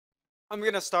I'm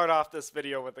gonna start off this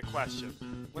video with a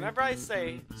question. Whenever I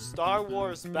say Star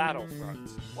Wars Battlefront,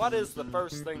 what is the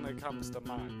first thing that comes to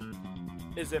mind?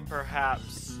 Is it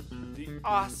perhaps the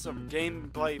awesome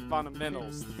gameplay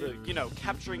fundamentals,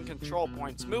 capturing control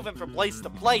points, moving from place to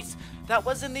place that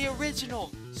was in the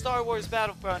original Star Wars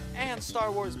Battlefront and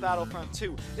Star Wars Battlefront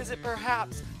 2? Is it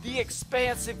perhaps the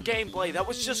expansive gameplay that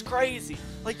was just crazy?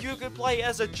 Like you could play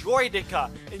as a droideka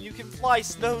and you can fly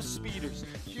snow speeders.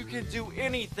 You can do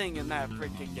anything in that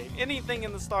freaking game, anything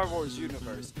in the Star Wars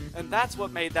universe, and that's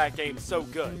what made that game so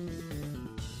good.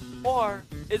 Or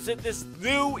is it this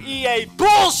new EA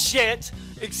bullshit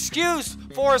excuse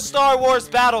for a Star Wars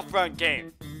Battlefront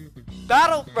game?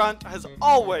 Battlefront has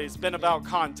always been about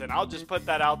content. I'll just put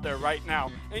that out there right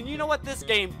now. And you know what this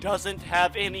game doesn't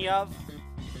have any of?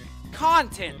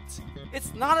 Content.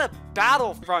 It's not a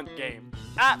Battlefront game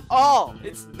at all.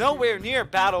 It's nowhere near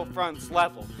Battlefront's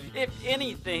level. If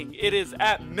anything, it is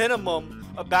at minimum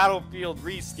a Battlefield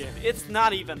reskin. It's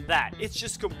not even that. It's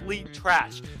just complete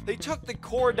trash. They took the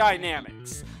core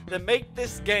dynamics that make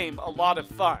this game a lot of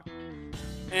fun,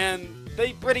 and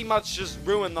they pretty much just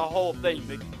ruined the whole thing.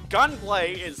 The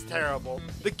gunplay is terrible.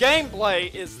 The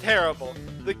gameplay is terrible.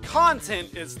 The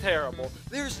content is terrible.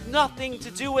 There's nothing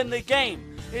to do in the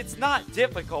game. It's not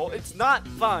difficult. It's not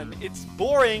fun. It's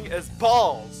boring as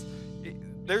balls.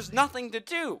 There's nothing to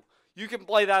do. You can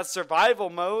play that survival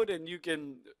mode and you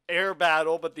can air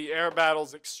battle, but the air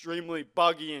battle's extremely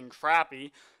buggy and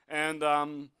crappy.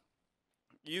 And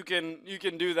you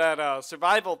can do that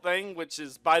survival thing, which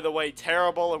is, by the way,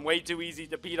 terrible and way too easy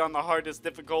to beat on the hardest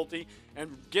difficulty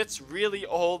and gets really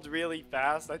old really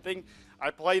fast. I think I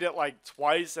played it like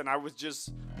twice, and I was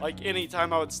just like,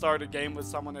 anytime I would start a game with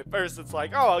someone, at first it's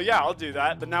like, oh yeah, I'll do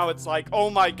that, but now it's like,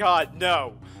 oh my god,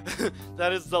 no.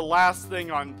 That is the last thing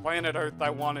on planet Earth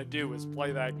I want to do, is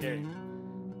play that game.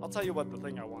 I'll tell you what the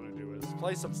thing I want to do is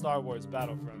play some Star Wars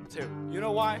Battlefront 2. You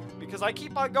know why? Because I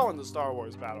keep on going to Star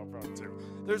Wars Battlefront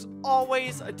 2. There's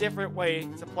always a different way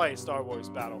to play Star Wars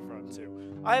Battlefront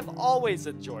 2. I've always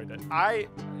enjoyed it.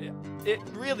 It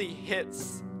really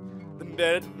hits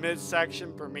the mid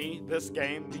section for me, this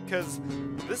game, because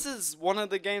this is one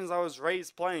of the games I was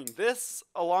raised playing. This,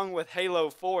 along with Halo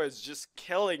 4, is just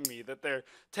killing me that they're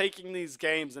taking these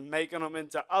games and making them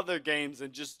into other games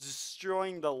and just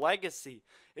destroying the legacy.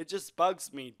 It just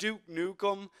bugs me. Duke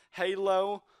Nukem,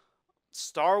 Halo,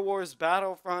 Star Wars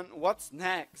Battlefront, what's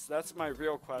next? That's my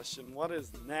real question. What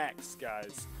is next,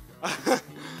 guys?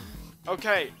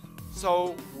 Okay,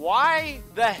 so why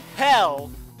the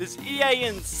hell does EA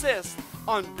insist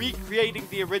on recreating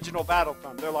the original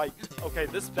Battlefront? They're like, okay,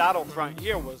 this Battlefront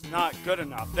here was not good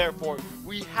enough, therefore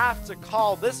we have to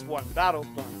call this one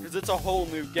Battlefront because it's a whole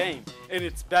new game and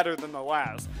it's better than the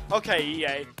last. Okay,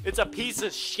 EA, it's a piece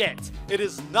of shit. It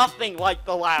is nothing like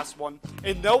the last one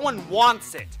and no one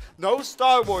wants it. No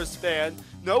Star Wars fan,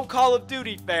 no Call of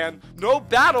Duty fan, no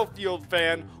Battlefield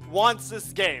fan wants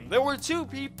this game. There were two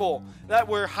people that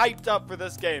were hyped up for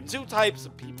this game. Two types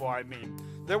of people, I mean.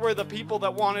 There were the people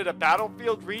that wanted a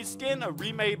Battlefield reskin, a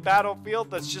remade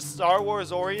Battlefield that's just Star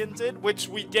Wars oriented, which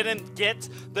we didn't get.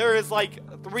 There is like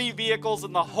 3 vehicles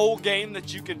in the whole game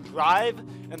that you can drive,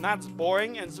 and that's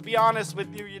boring. And to be honest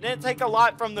with you, you didn't take a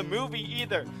lot from the movie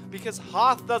either, because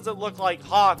Hoth doesn't look like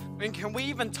Hoth. And can we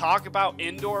even talk about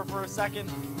Endor for a second?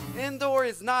 Endor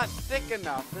is not thick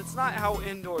enough. That's not how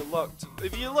Endor looked.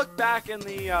 If you look back in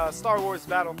the Star Wars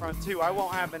Battlefront 2, I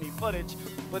won't have any footage,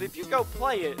 but if you go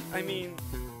play it, I mean,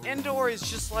 Endor is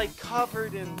just like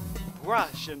covered in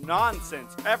brush and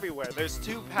nonsense everywhere. There's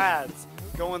 2 paths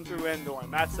going through Endor,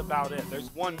 and that's about it.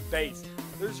 There's 1 base.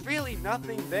 There's really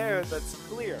nothing there that's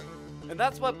clear. And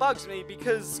that's what bugs me,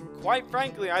 because, quite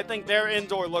frankly, I think their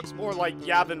Endor looks more like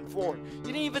Yavin 4. You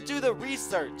didn't even do the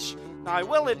research. Now, I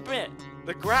will admit,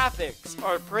 the graphics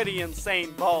are pretty insane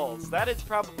balls. That is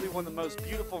probably one of the most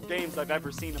beautiful games I've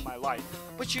ever seen in my life.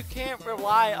 But you can't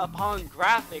rely upon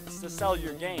graphics to sell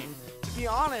your game. To be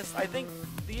honest, I think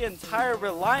the entire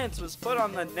reliance was put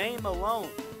on the name alone.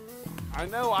 I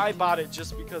know I bought it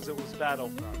just because it was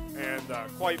Battlefront, and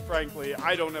quite frankly,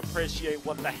 I don't appreciate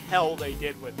what the hell they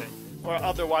did with it, or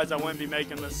otherwise I wouldn't be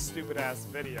making this stupid ass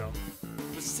video.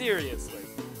 But seriously,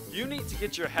 you need to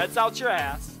get your heads out your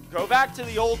ass, go back to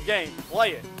the old game,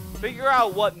 play it, figure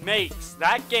out what makes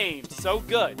that game so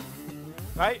good,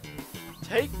 right?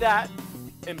 Take that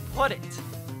and put it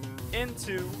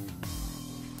into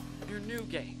your new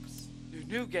games.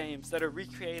 New games that are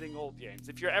recreating old games.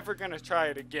 If you're ever going to try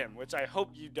it again, which I hope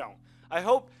you don't. I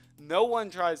hope no one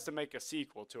tries to make a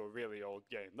sequel to a really old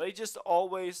game. They just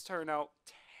always turn out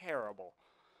terrible.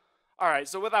 Alright,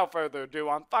 so without further ado,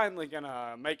 I'm finally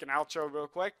gonna make an outro real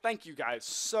quick. Thank you guys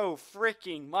so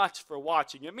freaking much for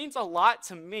watching. It means a lot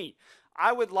to me.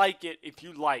 I would like it if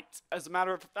you liked. As a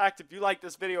matter of fact, if you like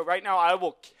this video right now, I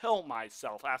will kill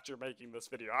myself after making this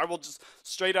video. I will just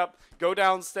straight up go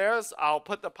downstairs, I'll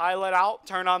put the pilot out,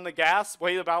 turn on the gas,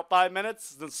 wait about 5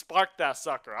 minutes, then spark that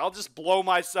sucker. I'll just blow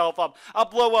myself up. I'll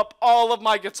blow up all of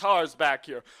my guitars back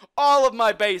here, all of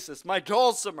my basses, my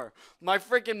dulcimer, my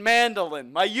freaking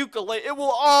mandolin, my ukulele. It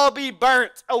will all be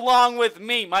burnt along with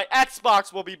me. My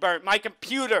Xbox will be burnt. My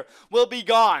computer will be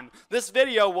gone. This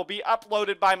video will be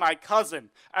uploaded by my cousin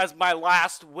as my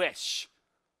last wish.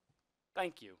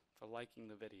 Thank you for liking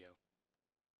the video.